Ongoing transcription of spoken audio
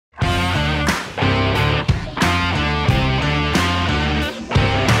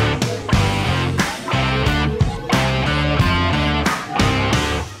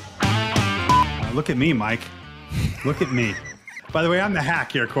at me, Mike. Look at me. By the way, I'm the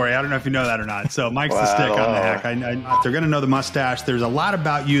hack here, Corey. I don't know if you know that or not. So Mike's the stick, I'm the hack. They're going to know the mustache. There's a lot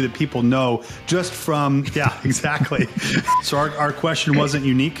about you that people know just from, yeah, exactly. So our question wasn't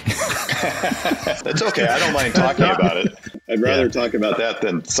unique. That's okay. I don't mind talking about it. I'd rather talk about that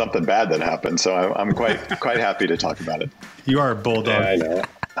than something bad that happened. So I'm quite happy to talk about it. You are a bulldog. Yeah, I know.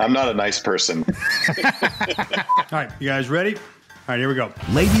 I'm not a nice person. All right, you guys ready? All right, here we go.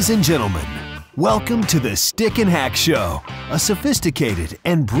 Ladies and gentlemen, welcome to the Stick and Hack Show, a sophisticated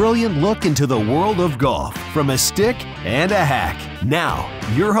and brilliant look into the world of golf from a stick and a hack. Now,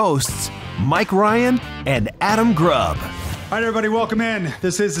 your hosts, Mike Ryan and Adam Grubb. All right, everybody, welcome in.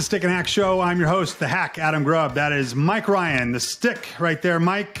 This is the Stick and Hack Show. I'm your host, the hack, Adam Grubb. That is Mike Ryan, the stick right there.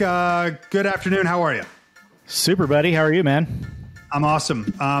 Mike, good afternoon. How are you? Super, buddy. How are you, man? I'm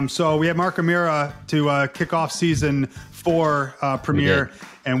awesome. So we have Mark O'Meara to kick off season 4 premiere,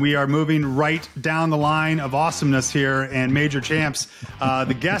 and we are moving right down the line of awesomeness here and major champs.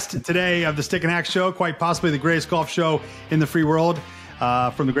 The guest today of the Stick and Hack Show, quite possibly the greatest golf show in the free world,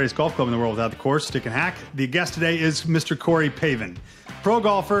 from the greatest golf club in the world without the course, Stick and Hack. The guest today is Mr. Corey Pavin, pro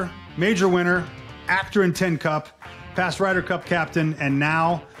golfer, major winner, actor in Tin Cup, past Ryder Cup captain, and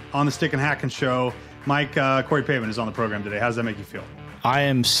now on the Stick and Hack Show. Mike, Corey Pavin is on the program today. How does that make you feel? I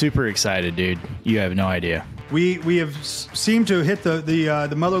am super excited, dude. You have no idea. We have seemed to hit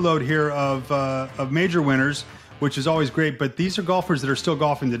the mother lode here of major winners, which is always great. But these are golfers that are still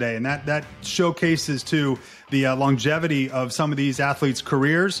golfing today, and that showcases to the longevity of some of these athletes'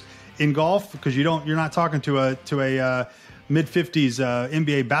 careers in golf, because you're not talking to a mid-50s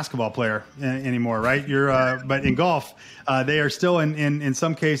NBA basketball player anymore, right? But in golf, they are still in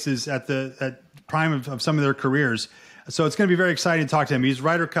some cases at prime of some of their careers. So it's going to be very exciting to talk to him. He's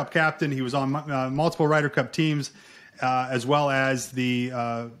Ryder Cup captain. He was on multiple Ryder Cup teams, as well as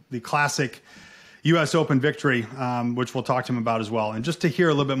the classic U.S. Open victory, which we'll talk to him about as well. And just to hear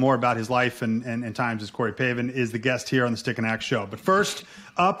a little bit more about his life and times as Corey Pavin is the guest here on the Stick and Hack Show. But first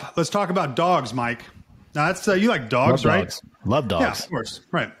up, let's talk about dogs, Mike. Now, that's you like dogs, Love right? Dogs. Love dogs. Yeah, of course.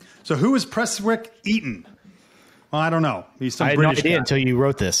 Right. So who is Prestwick Eaton? Well, I don't know. He's some I had British no idea guy. until you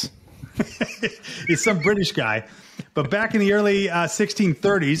wrote this. He's some British guy. But back in the early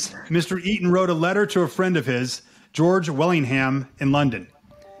 1630s, Mr. Eaton wrote a letter to a friend of his, George Wellingham, in London.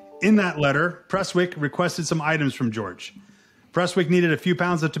 In that letter, Prestwick requested some items from George. Prestwick needed a few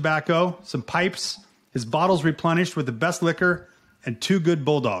pounds of tobacco, some pipes, his bottles replenished with the best liquor, and 2 good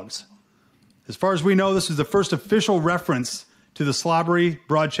bulldogs. As far as we know, this is the first official reference to the slobbery,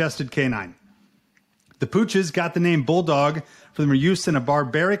 broad-chested canine. The Pooches got the name bulldog from their use in a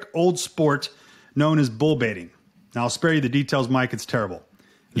barbaric old sport known as bull baiting. Now, I'll spare you the details, Mike. It's terrible.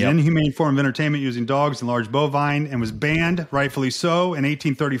 It's an inhumane form of entertainment using dogs and large bovine, and was banned, rightfully so, in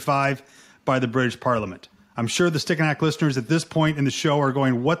 1835 by the British Parliament. I'm sure the Stick and Hack listeners at this point in the show are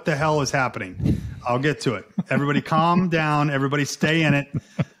going, what the hell is happening? I'll get to it. Everybody calm down. Everybody stay in it.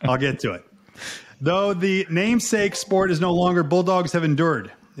 I'll get to it. Though the namesake sport is no longer, bulldogs have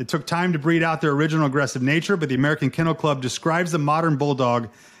endured. It took time to breed out their original aggressive nature, but the American Kennel Club describes the modern bulldog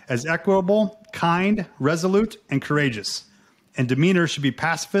as equitable, kind, resolute, and courageous, and demeanor should be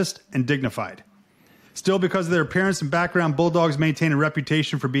pacifist and dignified. Still, because of their appearance and background, bulldogs maintain a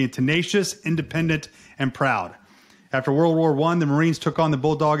reputation for being tenacious, independent, and proud. After World War I, the Marines took on the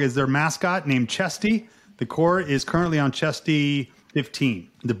bulldog as their mascot, named Chesty. The Corps is currently on Chesty 15.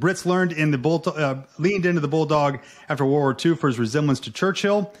 The Brits leaned into the bulldog after World War II for his resemblance to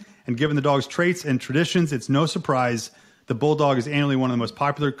Churchill, and given the dog's traits and traditions, it's no surprise the bulldog is annually one of the most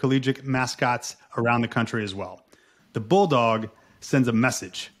popular collegiate mascots around the country as well. The bulldog sends a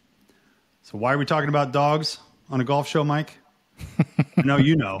message. So why are we talking about dogs on a golf show, Mike? No,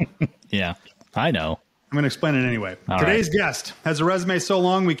 you know. Yeah, I know. I'm going to explain it anyway. All Today's right. guest has a resume so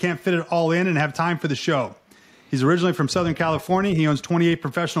long we can't fit it all in and have time for the show. He's originally from Southern California. He owns 28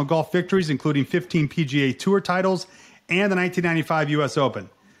 professional golf victories, including 15 PGA Tour titles and the 1995 U.S. Open.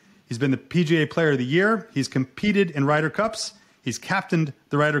 He's been the PGA Player of the Year. He's competed in Ryder Cups. He's captained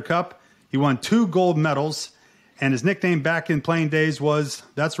the Ryder Cup. He won 2 gold medals. And his nickname back in playing days was,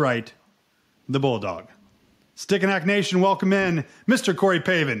 that's right, the Bulldog. Stick and Hack Nation, welcome in Mr. Corey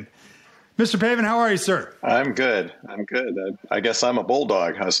Pavin. Mr. Pavin, how are you, sir? I'm good. I guess I'm a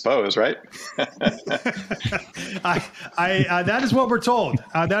bulldog, I suppose, right? That is what we're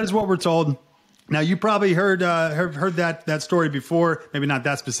told. Now, you probably heard that story before. Maybe not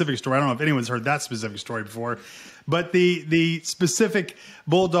that specific story. I don't know if anyone's heard that specific story before. But the specific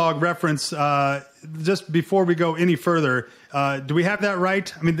bulldog reference, just before we go any further, do we have that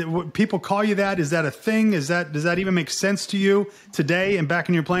right? I mean, people call you that. Is that a thing? Does that even make sense to you today and back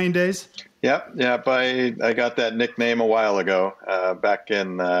in your playing days? Yep. I got that nickname a while ago, back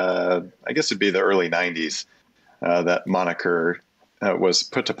in, I guess it'd be the early 90s. That moniker was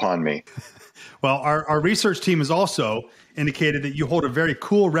put upon me. Well, our research team has also indicated that you hold a very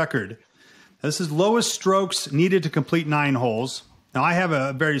cool record. This is lowest strokes needed to complete 9 holes. Now, I have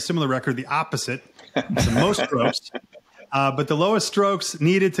a very similar record, the opposite, the most strokes. But the lowest strokes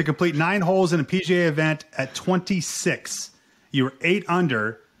needed to complete 9 holes in a PGA event at 26. You were 8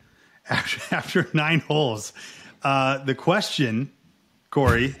 under after 9 holes. The question,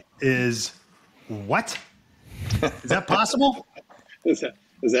 Corey, is what? Is that possible?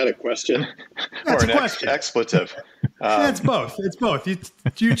 Is that a question? That's or an a question. Expletive? It's both. It's both.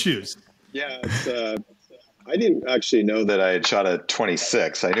 You choose. Yeah, I didn't actually know that I had shot a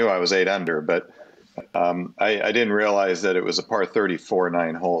 26. I knew I was 8 under, but I didn't realize that it was a par 34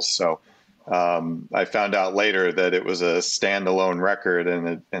 9 holes. So I found out later that it was a standalone record,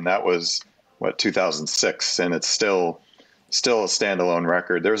 and that was 2006, and it's still a standalone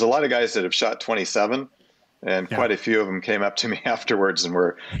record. There's a lot of guys that have shot 27. And quite a few of them came up to me afterwards and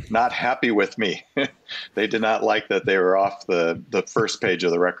were not happy with me. They did not like that they were off the first page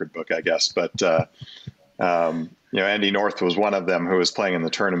of the record book, I guess. But, Andy North was one of them who was playing in the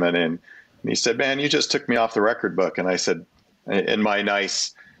tournament. And he said, "Man, you just took me off the record book." And I said, in my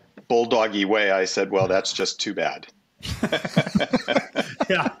nice bulldoggy way, I said, "Well, that's just too bad."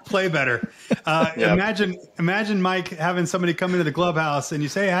 Yeah, play better. Imagine Mike having somebody come into the clubhouse and you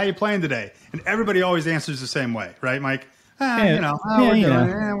say, "How you playing today?" And everybody always answers the same way, right, Mike?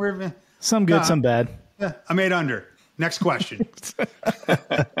 We're Some good, some bad. I'm 8 under. Next question.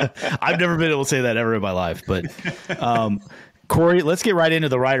 I've never been able to say that ever in my life, but Corey, let's get right into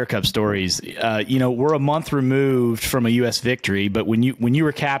the Ryder Cup stories. We're a month removed from a U.S. victory, but when you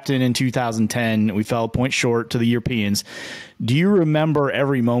were captain in 2010, we fell a point short to the Europeans. Do you remember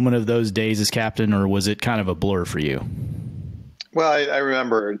every moment of those days as captain, or was it kind of a blur for you? Well, I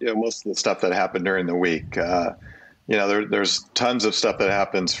remember most of the stuff that happened during the week. There's tons of stuff that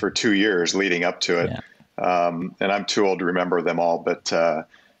happens for 2 years leading up to it, and I'm too old to remember them all. But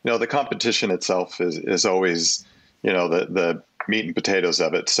the competition itself is always the meat and potatoes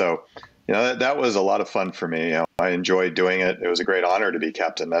of it. So, that was a lot of fun for me. I enjoyed doing it. It was a great honor to be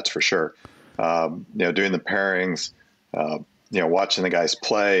captain. That's for sure. Doing the pairings, watching the guys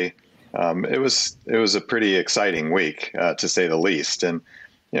play. It was a pretty exciting week, to say the least. And,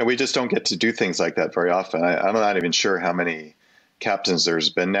 we just don't get to do things like that very often. I'm not even sure how many captains there's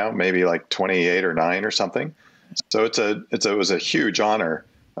been now, maybe like 28 or 9 or something. So it was a huge honor,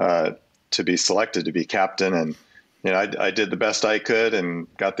 to be selected to be captain. And, I did the best I could and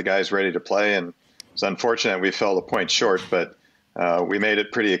got the guys ready to play. And it's unfortunate we fell a point short, but we made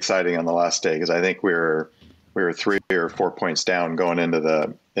it pretty exciting on the last day, because I think we were 3 or 4 points down going into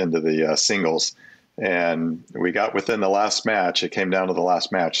the singles, and we got within the last match. It came down to the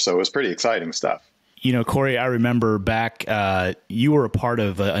last match, so it was pretty exciting stuff. Corey, I remember back, you were a part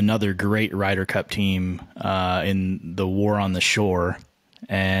of another great Ryder Cup team in the War on the Shore,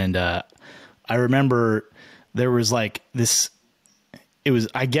 and I remember there was like this. It was,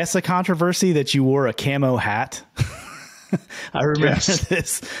 I guess, a controversy that you wore a camo hat. I remember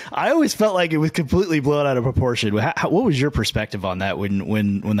this. I always felt like it was completely blown out of proportion. What was your perspective on that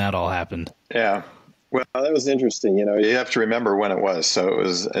when that all happened? Yeah, well, that was interesting. You have to remember when it was. So it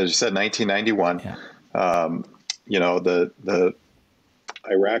was, as you said, 1991. Yeah. The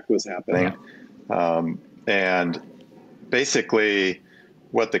Iraq was happening, and basically,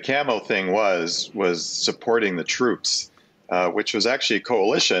 what the camo thing was supporting the troops. Which was actually a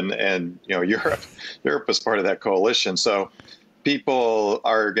coalition, and Europe was part of that coalition. So people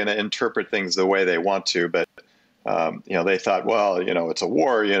are going to interpret things the way they want to, but they thought, well, it's a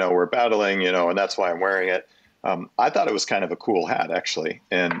war, we're battling, and that's why I'm wearing it. I thought it was kind of a cool hat, actually,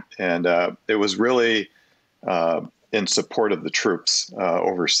 and it was really in support of the troops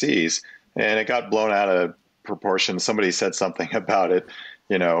overseas, and it got blown out of proportion. Somebody said something about it,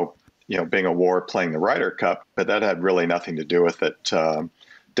 being a war playing the Ryder Cup, but that had really nothing to do with it.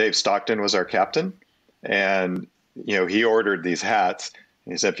 Dave Stockton was our captain, and, he ordered these hats.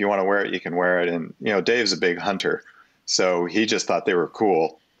 He said, if you want to wear it, you can wear it. And, Dave's a big hunter, so he just thought they were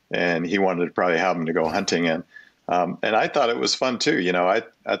cool, and he wanted to probably have them to go hunting in. And I thought it was fun too. I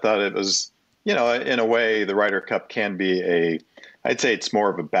thought it was, in a way, the Ryder Cup can be I'd say it's more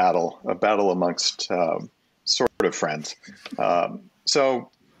of a battle amongst sort of friends. So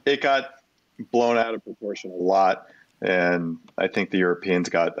it got blown out of proportion a lot. And I think the Europeans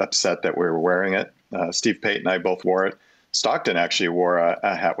got upset that we were wearing it. Steve Pate and I both wore it. Stockton actually wore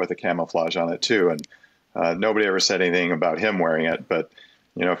a hat with a camouflage on it too. And nobody ever said anything about him wearing it. But,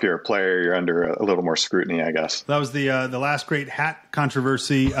 you know, if you're a player, you're under a little more scrutiny, I guess. That was the last great hat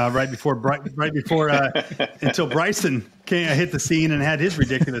controversy right before until Bryson hit the scene and had his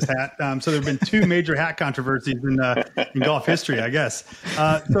ridiculous hat. So there have been two major hat controversies in golf history, I guess.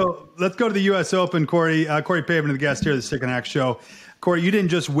 So let's go to the U.S. Open, Corey. Corey Pavin, the guest here at the Stick and Hack Show. Corey, you didn't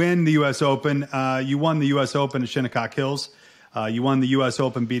just win the U.S. Open. You won the U.S. Open at Shinnecock Hills. You won the U.S.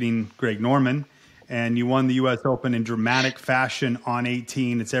 Open beating Greg Norman. And you won the U.S. Open in dramatic fashion on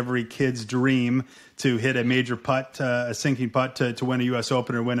 18. It's every kid's dream to hit a major putt, a sinking putt to win a U.S.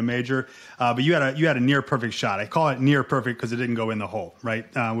 Open or win a major. But you had a near perfect shot. I call it near perfect because it didn't go in the hole, right?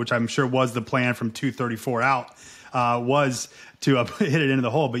 Which I'm sure was the plan from 234 out, was to hit it into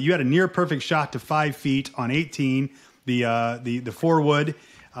the hole. But you had a near perfect shot to 5 feet on 18, the four wood.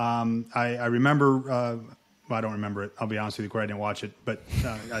 I remember. Well, I don't remember it. I'll be honest with you, Corey. I didn't watch it, but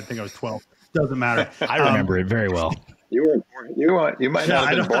I think I was 12. Doesn't matter. I remember it very well. You weren't born. You might not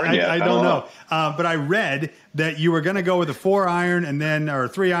have been born yet. I don't know. But I read that you were going to go with a 4-iron or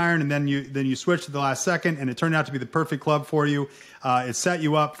 3-iron, and then you switched at the last second, and it turned out to be the perfect club for you. It set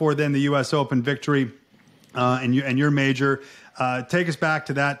you up for then the U.S. Open victory, and your major. Take us back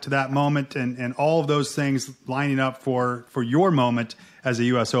to that moment and all of those things lining up for your moment as a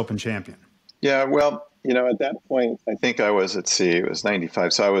U.S. Open champion. Yeah, well, you know, at that point, I think I was, it was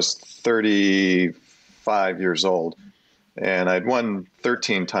 95. So I was 35 years old, and I'd won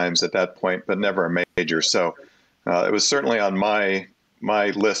 13 times at that point, but never a major. So it was certainly on my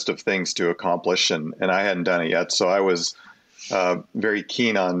list of things to accomplish, and I hadn't done it yet. So I was very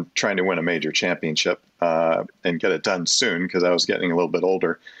keen on trying to win a major championship and get it done soon because I was getting a little bit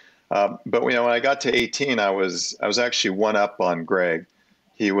older. But, you know, when I got to 18, I was actually one up on Greg.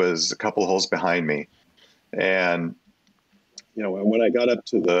 He was a couple of holes behind me. And, you know, when I got up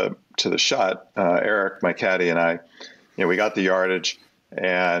to the shot, Eric, my caddy, and I, you know, we got the yardage,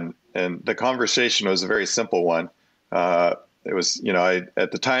 and the conversation was a very simple one. It was, you know,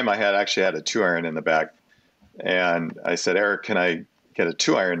 at the time I actually had a 2-iron in the bag, and I said, Eric, can I get a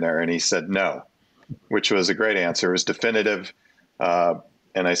 2-iron there? And he said no, which was a great answer. It was definitive. And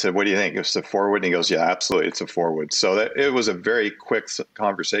I said, what do you think? It's a forward? And he goes, yeah, absolutely, it's a forward. So it was a very quick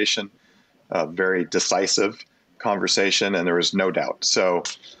conversation. A very decisive conversation, and there was no doubt. So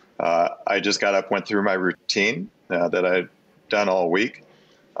I just got up, went through my routine that I'd done all week,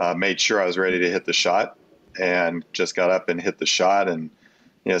 made sure I was ready to hit the shot, and just got up and hit the shot. And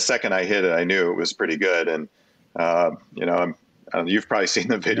you know, the second I hit it, I knew it was pretty good. And you know, you've probably seen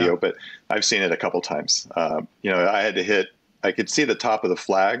the video, but I've seen it a couple times. You know, I had to hit. I could see the top of the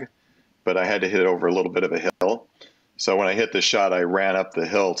flag, but I had to hit it over a little bit of a hill. So when I hit the shot, I ran up the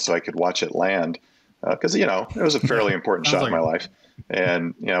hill so I could watch it land because, you know, it was a fairly important shot in my life.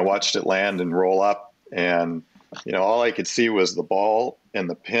 And, you know, I watched it land and roll up, and, you know, all I could see was the ball and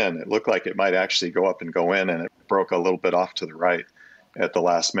the pin. It looked like it might actually go up and go in, and it broke a little bit off to the right at the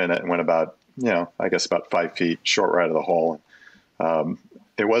last minute and went about, you know, I guess about 5 feet short right of the hole.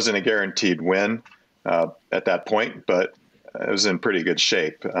 It wasn't a guaranteed win at that point, but it was in pretty good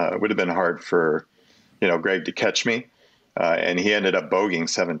shape. It would have been hard for, you know, Greg to catch me. And he ended up bogeying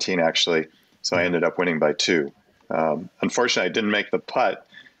 17 actually. So I ended up winning by 2. Unfortunately, I didn't make the putt,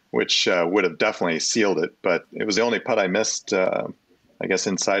 which would have definitely sealed it, but it was the only putt I missed, I guess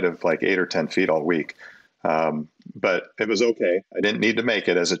inside of like 8 or 10 feet all week. But it was okay. I didn't need to make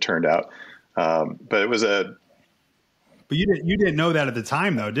it, as it turned out. But it was But you didn't know that at the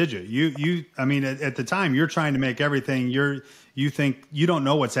time, though, did you? I mean, at the time, you're trying to make everything. You think you don't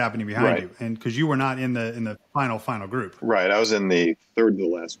know what's happening behind you, and because you were not in the final group. Right, I was in the third to the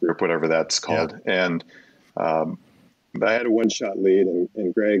last group, whatever that's called, and I had a 1-shot lead,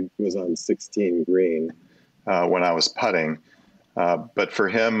 and Greg was on 16 green when I was putting. But for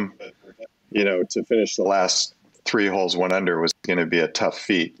him, you know, to finish the last 3 holes 1 under was going to be a tough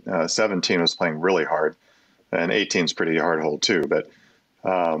feat. 17 was playing really hard. And 18 is pretty hard hole too, but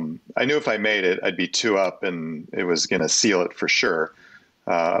I knew if I made it, I'd be 2 up, and it was going to seal it for sure.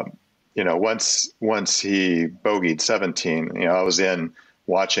 You know, once he bogeyed 17, you know, I was in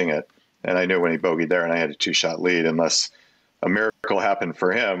watching it, and I knew when he bogeyed there, and I had a 2-shot lead, unless a miracle happened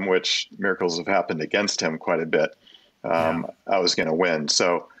for him, which miracles have happened against him quite a bit. I was going to win,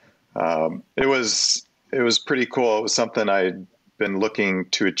 so it was pretty cool. It was something I'd been looking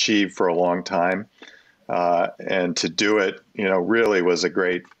to achieve for a long time. And to do it, really was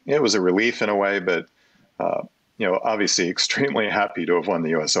it was a relief in a way, but, obviously extremely happy to have won the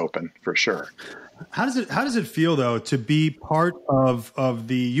U.S. Open for sure. How does it feel though to be part of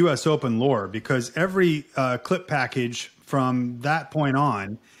the U.S. Open lore? Because every clip package from that point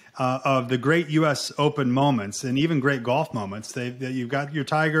on of the great U.S. Open moments and even great golf moments, you've got your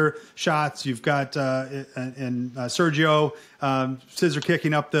Tiger shots, you've got Sergio scissor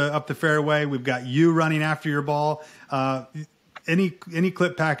kicking up the fairway, we've got you running after your ball. Any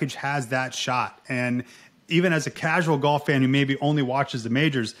clip package has that shot, and even as a casual golf fan who maybe only watches the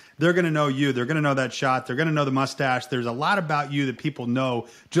majors, they're going to know you. They're going to know that shot. They're going to know the mustache. There's a lot about you that people know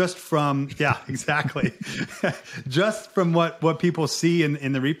just from, yeah, exactly. just from what people see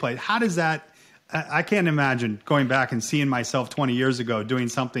in the replay. How does that, I can't imagine going back and seeing myself 20 years ago doing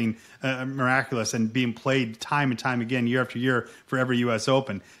something miraculous and being played time and time again, year after year for every U.S.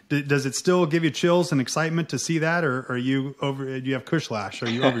 Open. Does it still give you chills and excitement to see that, or are you over? Do you have Kushlash? Are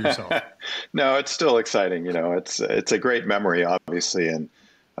you over yourself? No, it's still exciting. It's a great memory, obviously, and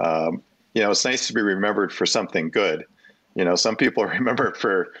it's nice to be remembered for something good. Some people remember it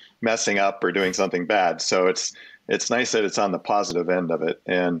for messing up or doing something bad. So it's nice that it's on the positive end of it,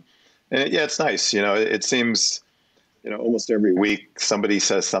 and yeah, it's nice. It seems, almost every week somebody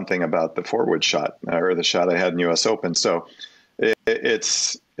says something about the forward shot or the shot I had in U.S. Open. So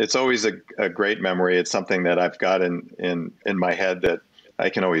it's always a great memory. It's something that I've got in my head that I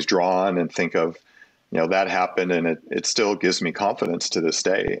can always draw on and think of, that happened, and it still gives me confidence to this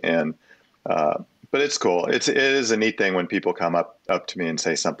day. And, but it's cool. It is a neat thing when people come up to me and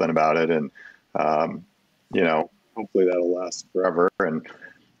say something about it. And, hopefully that'll last forever. And,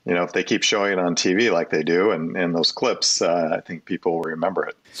 if they keep showing it on TV like they do and those clips, I think people will remember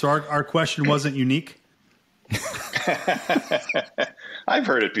it. So our question wasn't unique? I've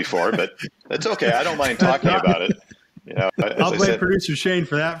heard it before, but that's okay. I don't mind talking about it. I'll blame producer Shane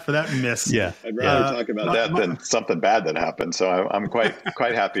for that miss. Yeah, I'd rather talk about that than something bad that happened. So I'm quite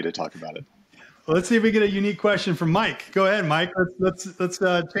happy to talk about it. Well, let's see if we get a unique question from Mike. Go ahead, Mike. Let's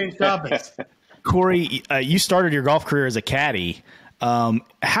change topics. Corey, you started your golf career as a caddy.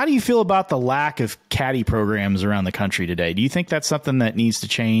 How do you feel about the lack of caddy programs around the country today? Do you think that's something that needs to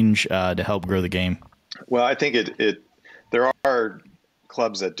change to help grow the game? Well, I think there are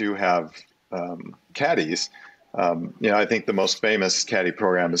clubs that do have caddies. I think the most famous caddy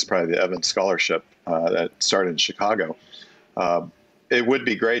program is probably the Evans Scholarship that started in Chicago. It would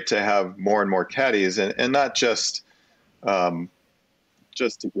be great to have more and more caddies, and not just to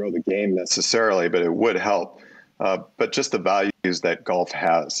grow the game necessarily, but it would help. But just the values that golf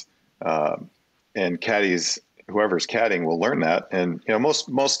has, and caddies, whoever's caddying will learn that. And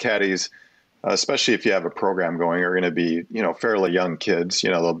most caddies, especially if you have a program going, are going to be fairly young kids.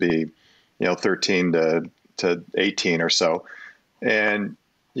 They'll be 13 to 18 or so, and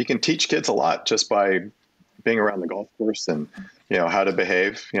you can teach kids a lot just by being around the golf course and how to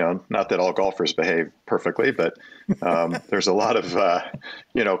behave. Not that all golfers behave perfectly, but there's a lot of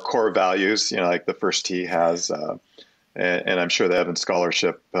core values. Like the first tee has, and I'm sure the Evans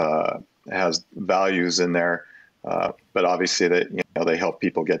Scholarship has values in there. But obviously they help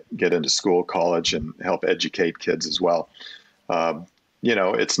people get into school, college, and help educate kids as well.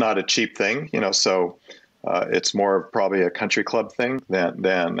 It's not a cheap thing, so it's more of probably a country club thing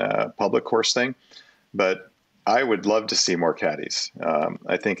than a public course thing. But I would love to see more caddies.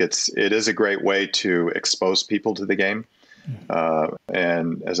 I think it is a great way to expose people to the game.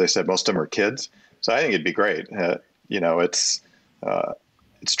 And as I said, most of them are kids. So I think it'd be great. It's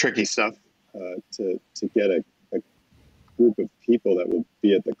tricky stuff to get a group of people that will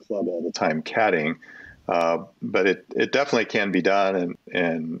be at the club all the time caddying. But it definitely can be done.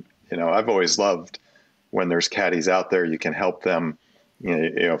 And I've always loved when there's caddies out there, you can help them.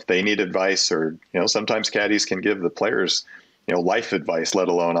 If they need advice, or sometimes caddies can give the players life advice, let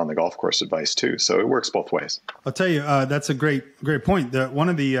alone on the golf course advice too. So it works both ways. I'll tell you, that's a great point. One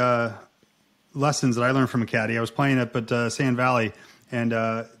of the lessons that I learned from a caddy, I was playing up at Sand Valley, and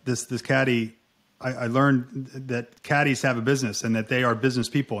this caddy, I learned that caddies have a business and that they are business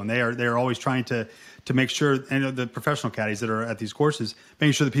people, and they are always trying to make sure, and the professional caddies that are at these courses,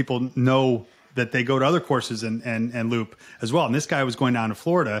 making sure that people know that they go to other courses and loop as well. And this guy was going down to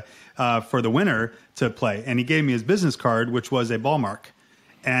Florida for the winter to play, and he gave me his business card, which was a ball mark.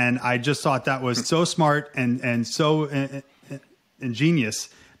 And I just thought that was so smart and so ingenious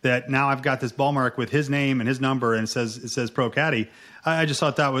that now I've got this ball mark with his name and his number, and it says Pro Caddy. I just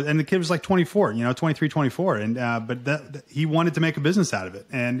thought that was, and the kid was like 24, 23, 24. And, but he wanted to make a business out of it.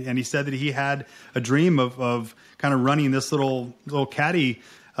 And he said that he had a dream of kind of running this little caddy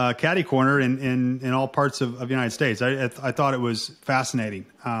caddy corner in all parts of the United States. I thought it was fascinating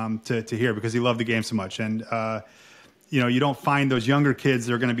to hear because he loved the game so much. And, you don't find those younger kids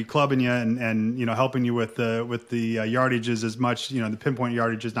that are going to be clubbing you and helping you with the yardages as much, the pinpoint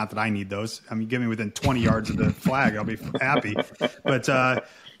yardages. Not that I need those. I mean, get me within 20 yards of the flag, I'll be happy. But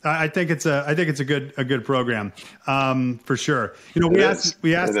I think it's a good program for sure. We asked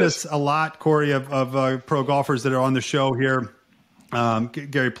this a lot, Corey, of pro golfers that are on the show here.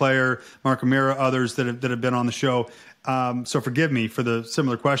 Gary Player, Mark O'Meara, others that have been on the show. So forgive me for the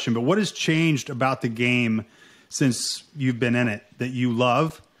similar question, but what has changed about the game since you've been in it that you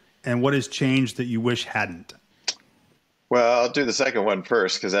love, and what has changed that you wish hadn't? Well, I'll do the second one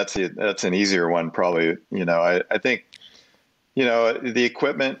first because that's an easier one probably. I think, the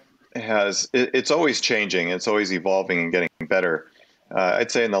equipment it's always changing. It's always evolving and getting better.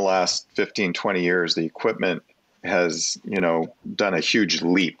 I'd say in the last 15, 20 years, the equipment has, done a huge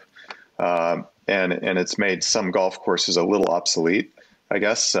leap. And it's made some golf courses a little obsolete, I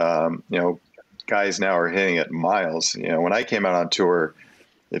guess. Guys now are hitting it miles. When I came out on tour,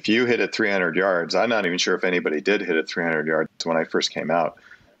 if you hit it 300 yards, I'm not even sure if anybody did hit it 300 yards when I first came out.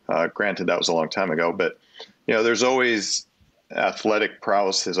 Granted, that was a long time ago, but there's always athletic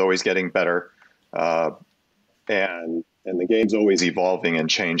prowess is always getting better, and the game's always evolving and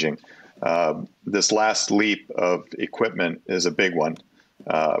changing. This last leap of equipment is a big one.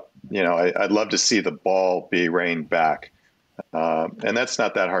 I'd love to see the ball be reined back. And that's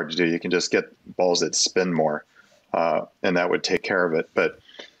not that hard to do. You can just get balls that spin more, and that would take care of it. But,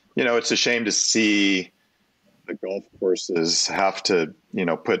 it's a shame to see the golf courses have to,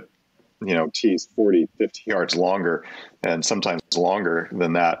 put, tees 40, 50 yards longer and sometimes longer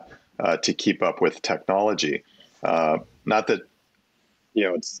than that to keep up with technology. Not that,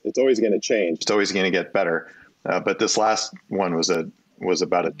 it's always going to change. It's always going to get better. But this last one was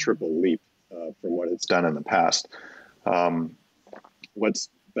about a triple leap from what it's done in the past. What's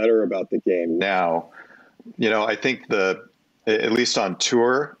better about the game now, I think at least on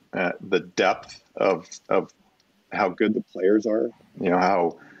tour, the depth of how good the players are,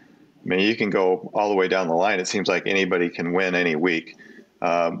 you can go all the way down the line. It seems like anybody can win any week.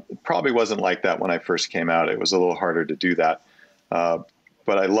 It probably wasn't like that when I first came out. It was a little harder to do that.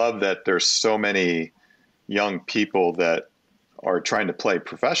 But I love that there's so many young people that are trying to play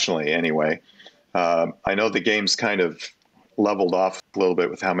professionally anyway. I know the game's kind of leveled off a little bit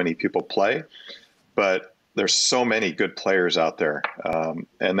with how many people play, but there's so many good players out there.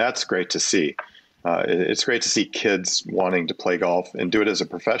 And that's great to see. It's great to see kids wanting to play golf and do it as a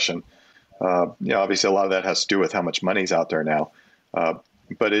profession. Obviously a lot of that has to do with how much money's out there now.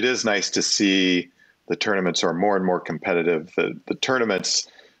 But it is nice to see the tournaments are more and more competitive. The tournaments,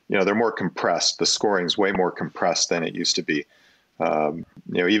 they're more compressed. The scoring's way more compressed than it used to be.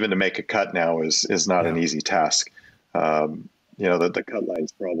 Even to make a cut now is not an easy task. The cut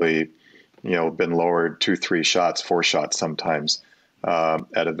line's probably, been lowered 2, 3 shots, 4 shots sometimes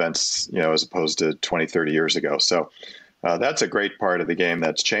at events, as opposed to 20, 30 years ago. So that's a great part of the game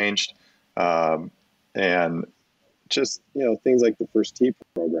that's changed. And just, things like the First Tee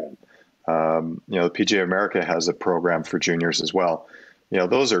program. The PGA of America has a program for juniors as well.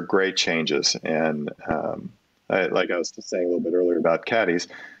 Those are great changes. And like I was saying a little bit earlier about caddies,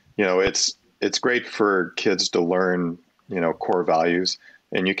 it's great for kids to learn, core values,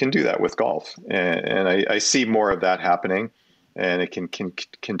 and you can do that with golf. And I see more of that happening, and it can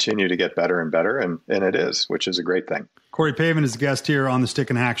continue to get better and better. And it is, which is a great thing. Corey Pavin is a guest here on the Stick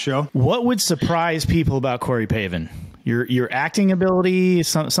and Hack Show. What would surprise people about Corey Pavin? Your acting ability,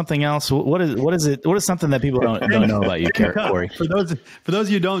 something else. What is it? What is something that people don't know about you, Corey? For those of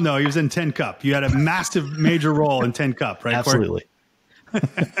you who don't know, he was in 10 Cup. You had a massive major role in 10 Cup, right? Absolutely.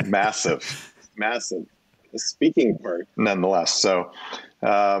 Massive. The speaking part, nonetheless. So,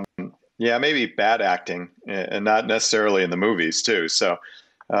 maybe bad acting, and not necessarily in the movies too. So,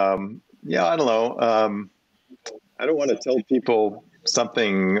 I don't know. I don't want to tell people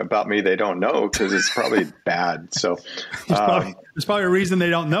something about me they don't know because it's probably bad. So, there's probably a reason they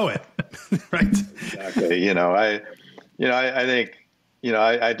don't know it, right? Exactly. I think,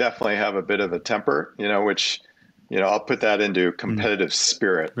 I definitely have a bit of a temper, which, I'll put that into competitive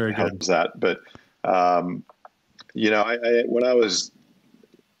spirit. Very good. Helps that. But, when I was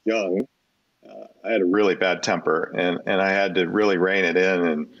young, I had a really bad temper, and I had to really rein it in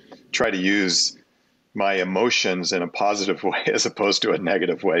and try to use my emotions in a positive way as opposed to a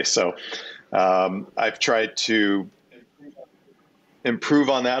negative way. So I've tried to improve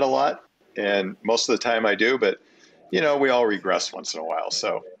on that a lot, and most of the time I do, but we all regress once in a while.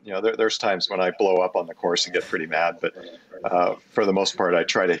 So, there's times when I blow up on the course and get pretty mad, but for the most part, I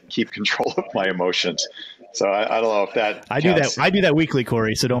try to keep control of my emotions. So I don't know if that counts. I do that weekly,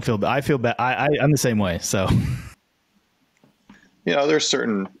 Corey. So don't feel bad. I feel bad. I'm the same way. So, there's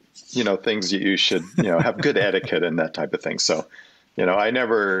certain, things you should, have good etiquette and that type of thing. So, I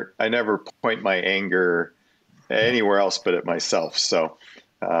never point my anger anywhere else but at myself. So,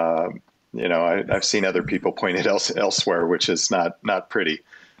 I've seen other people point it elsewhere, which is not pretty.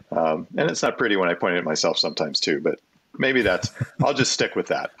 And it's not pretty when I point it at myself sometimes too, but maybe I'll just stick with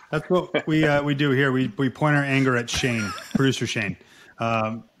that. That's what we do here. We point our anger at Shane, producer Shane.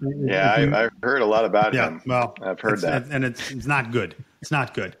 I've heard a lot about him. Well, I've heard that. And it's not good. It's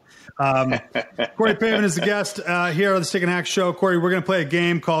not good. Corey Pavin is the guest here on the Stick and Hack Show. Corey, we're going to play a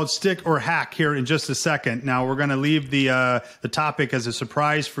game called Stick or Hack here in just a second. Now, we're going to leave the topic as a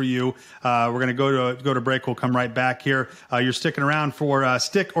surprise for you. We're going to go to break. We'll come right back here. You're sticking around for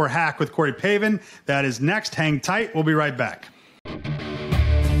Stick or Hack with Corey Pavin. That is next. Hang tight. We'll be right back.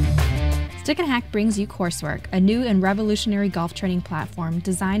 Stick and Hack brings you Coursework, a new and revolutionary golf training platform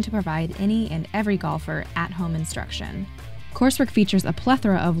designed to provide any and every golfer at-home instruction. Coursework features a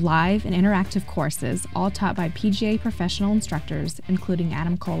plethora of live and interactive courses, all taught by PGA professional instructors, including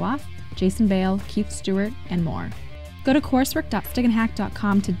Adam Koloff, Jason Bale, Keith Stewart, and more. Go to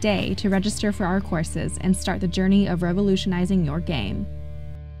coursework.stickandhack.com today to register for our courses and start the journey of revolutionizing your game.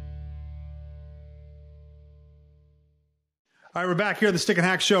 All right, we're back here at the Stick and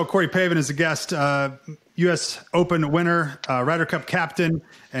Hack Show. Corey Pavin is a guest, U.S. Open winner, Ryder Cup captain,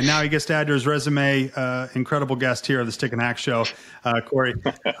 and now he gets to add to his resume. Incredible guest here at the Stick and Hack Show, Corey.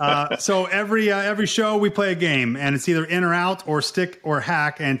 So every show we play a game, and it's either in or out or stick or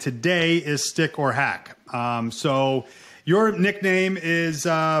hack, and today is stick or hack. So your nickname is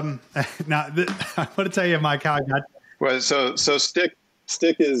now. I want to tell you, Mike, how I got. Well, so stick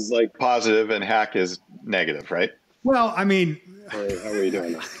is like positive, and hack is negative, right? Well, I mean, how are you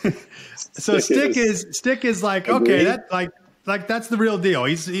doing? So stick is like, okay, that like that's the real deal.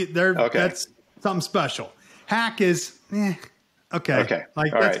 Okay. That's something special. Hack is okay.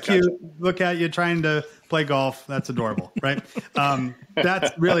 Like all that's right, cute. gotcha. Look at you trying to play golf. That's adorable, right?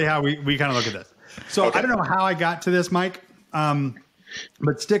 That's really how we kind of look at this. So I don't know how I got to this, Mike.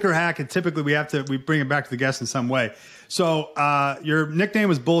 But stick or hack, and typically we bring it back to the guest in some way. So your nickname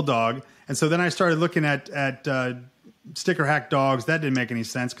was Bulldog, and so then I started looking at stick or hack dogs. That didn't make any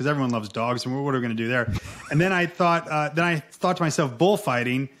sense because everyone loves dogs, and what are we going to do there? And then I thought to myself,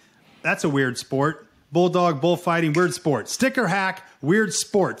 bullfighting, that's a weird sport. Bulldog, bullfighting, weird sport. Stick or hack, weird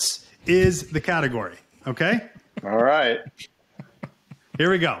sports is the category. Okay. All right.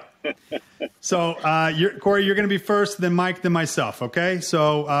 Here we go. So, Corey, you're going to be first, then Mike, then myself. Okay.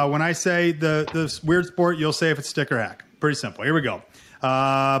 So when I say the weird sport, you'll say if it's stick or hack. Pretty simple. Here we go.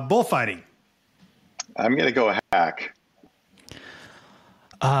 Bullfighting. I'm going to go hack.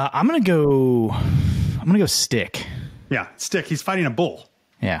 I'm going to go stick. Yeah. Stick. He's fighting a bull.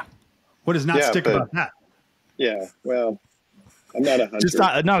 Yeah. What is not stick about that? Yeah. Well, I'm not a hunter. Just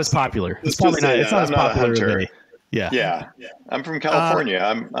not as popular. It's probably not. It's not as popular as me. Yeah. Yeah. I'm from California.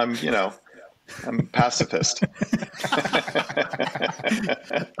 I'm pacifist.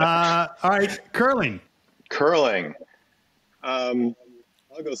 All right. Curling.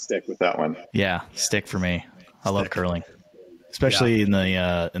 I'll go stick with That one. Yeah. Stick for me. I love curling, especially in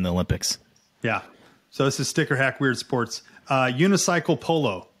the Olympics. Yeah. So this is stick or hack weird sports. Unicycle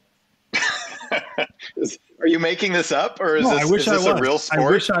polo. Are you making this up, or is this a real sport? I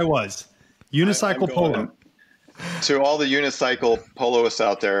wish I was. Unicycle polo. To all the unicycle poloists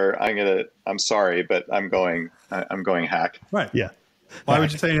out there, I'm sorry, but I'm going hack. Right. Yeah. Why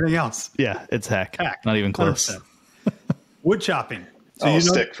would you say anything else? Yeah, it's hack. Hack. Not even close. 100%. Wood chopping. So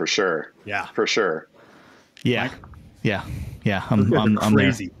stick for sure. Yeah. For sure. Yeah. Mike? Yeah. I'm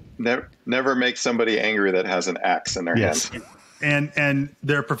crazy. Never make somebody angry that has an axe in their hand. And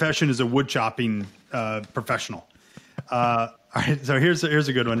their profession is a wood chopping professional. All right, so here's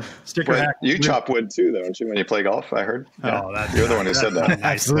a good one. Stick or hack. You chop wood too, don't you? When you play golf, I heard. Yeah. You're the one who said that.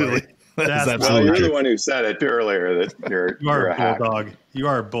 Absolutely. That's absolutely you're the one who said it earlier that you're a hack. bulldog. You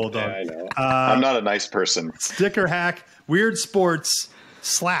are a bulldog. Yeah, I know. I'm not a nice person. Stick or hack. Weird sports.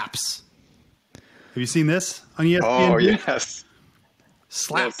 Slaps. Have you seen this on ESPN? Oh yes.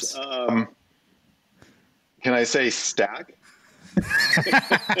 Slaps. Yes. Can I say stack?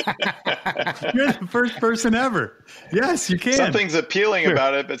 You're the first person ever. Yes, you can. Something's appealing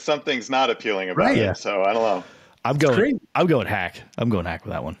about it, but something's not appealing about it. So I don't know. I'm going hack. I'm going hack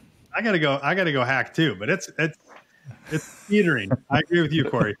with that one. I gotta go hack too, but it's teetering. I agree with you,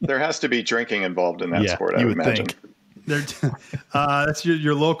 Corey. There has to be drinking involved in that sport, I would imagine. That's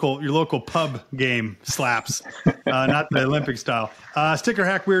your local pub game slaps, not the Olympic style. Sticker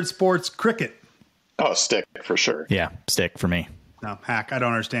hack weird sports cricket. Oh, stick for sure. Yeah, stick for me. No, hack. I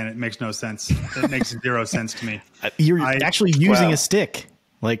don't understand it. It makes no sense. It makes zero sense to me. You're actually using a stick.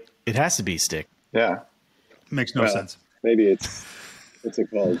 Like, it has to be stick. Yeah. It makes no sense. Maybe it's what's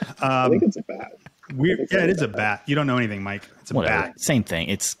it called? I think it's a bat. It is a bat. You don't know anything, Mike. It's a bat. Same thing.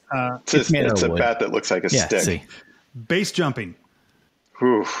 It's a bat that looks like a stick. See. Base jumping.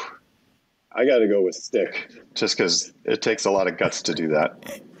 Whew. I got to go with stick. Just because it takes a lot of guts to do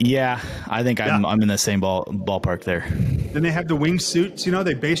that. Yeah, I think I'm in the same ballpark there. Then they have the wingsuits,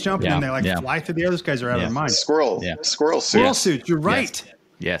 they base jump and they fly through the air. Those guys are out of their mind. Squirrel suit. Squirrel suit. You're right.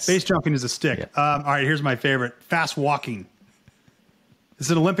 Yes. Base jumping is a stick. Yeah. All right, here's my favorite. Fast walking. It's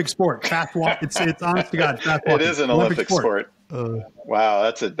an Olympic sport. Fast walk. It's honest to God. Fast walking. It is an Olympic sport.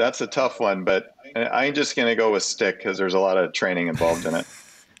 Wow, that's a tough one, but I'm just going to go with stick because there's a lot of training involved in it.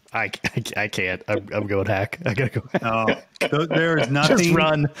 I can't. I'm going hack. I gotta go. Oh, there is nothing.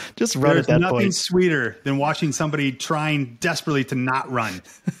 Just run. At that nothing point. Sweeter than watching somebody trying desperately to not run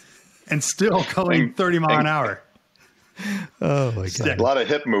and still going 30 mile an hour. Oh my God! A lot of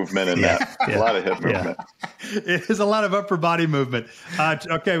hip movement in that. A lot of hip movement. It is a lot of upper body movement.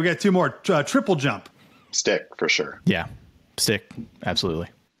 Okay, we got two more. Triple jump. Stick for sure. Yeah, stick. Absolutely.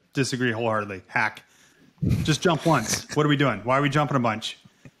 Disagree wholeheartedly. Hack. Just jump once. What are we doing? Why are we jumping a bunch?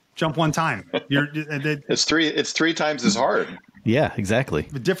 Jump one time. It's three times as hard. Yeah, exactly.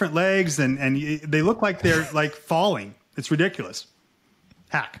 With different legs and they look like they're like falling. It's ridiculous.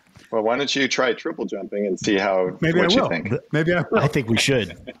 Hack. Well, why don't you try triple jumping and see what you think? Maybe I will. I think we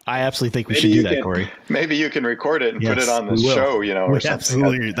should. I absolutely think we should do that, Corey. Maybe you can record it and put it on the show, or something.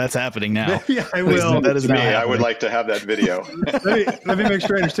 Absolutely. That's happening now. Yeah, I will. That is me. I would like to have that video. let me make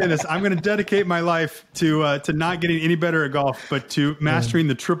sure I understand this. I'm going to dedicate my life to not getting any better at golf, but to mastering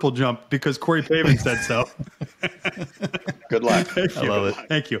the triple jump because Corey Pavin said so. Good luck. Thank you. I love it.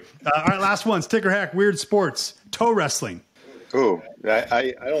 Thank you. All right, last one. Sticker hack, weird sports, toe wrestling. Ooh,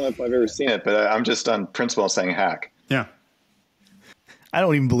 I don't know if I've ever seen it, but I'm just on principle saying hack. Yeah. I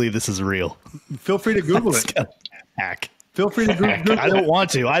don't even believe this is real. Feel free to Google it. Hack. Feel free to Google it. I don't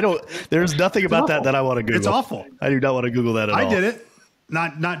want to. There's nothing about that I want to Google. It's awful. I do not want to Google that at all. I did it.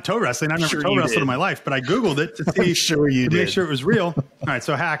 Not toe wrestling. I've never toe wrestled in my life, but I Googled it to see make sure it was real. All right,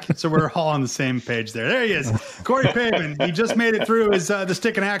 so hack. So we're all on the same page there. There he is. Corey Pavin. He just made it through his the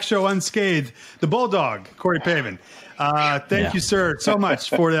Stick and Hack show unscathed. The Bulldog, Corey Pavin. Thank you, sir, so much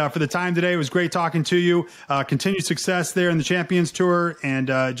for the time today. It was great talking to you. Continued success there in the Champions Tour, and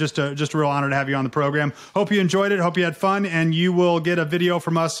just a real honor to have you on the program. Hope you enjoyed it. Hope you had fun, and you will get a video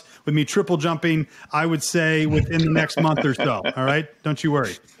from us with me triple jumping, I would say, within the next month or so. All right? Don't you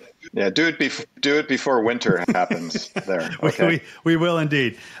worry. Yeah, do it before winter happens there. Okay. We will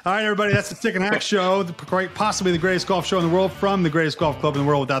indeed. All right, everybody, that's the Stick and Hack show, possibly the greatest golf show in the world from the greatest golf club in the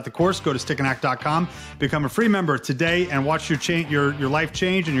world without the course. Go to stickandhack.com, become a free member today, and watch your life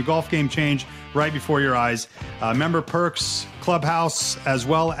change and your golf game change right before your eyes. Member perks, clubhouse, as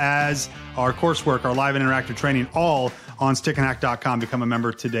well as our coursework, our live and interactive training, all on stickandhack.com. Become a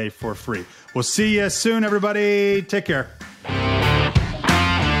member today for free. We'll see you soon, everybody. Take care.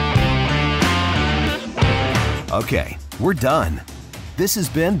 Okay, we're done. This has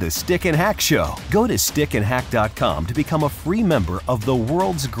been the Stick and Hack Show. Go to stickandhack.com to become a free member of the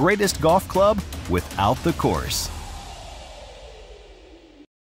world's greatest golf club without the course.